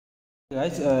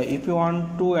Guys, if you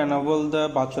want to enable the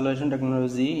virtualization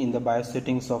technology in the BIOS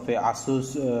settings of a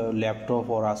ASUS laptop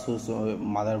or ASUS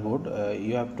motherboard,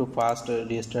 you have to first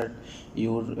restart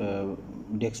your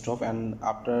desktop, and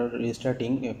after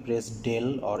restarting press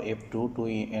Del or F2 to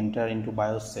enter into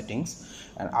BIOS settings.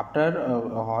 And after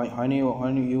when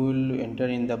you will enter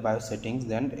in the BIOS settings,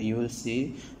 then you will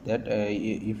see that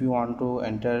if you want to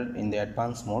enter in the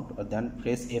advanced mode, then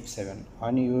press F7.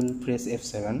 When you will press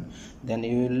F7, then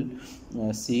you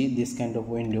will see this kind of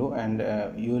window, and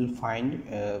you will find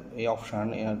a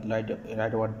option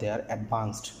right over there,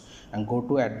 advanced, and go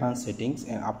to advanced settings.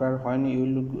 And after when you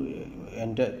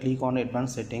will click on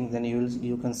advanced settings, then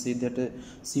you can see that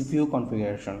CPU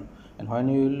configuration. And when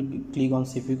you will click on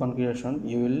CPU configuration,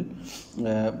 you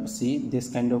will see this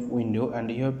kind of window, and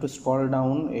you have to scroll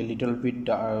down a little bit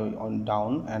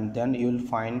down, and then you will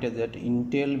find that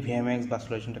Intel VMX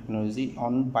virtualization technology.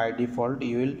 On by default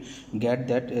you will get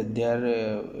that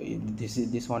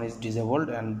this one is disabled,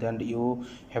 and then you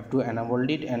have to enable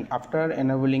it. And after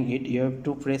enabling it, you have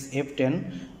to press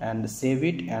F10 and save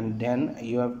it, and then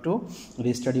you have to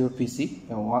restart your PC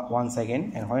once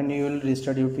again. And when you will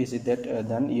restart your PC, that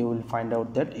then you will find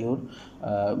out that your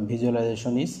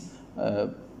visualization is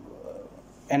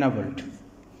enabled.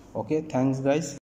 Okay, thanks guys.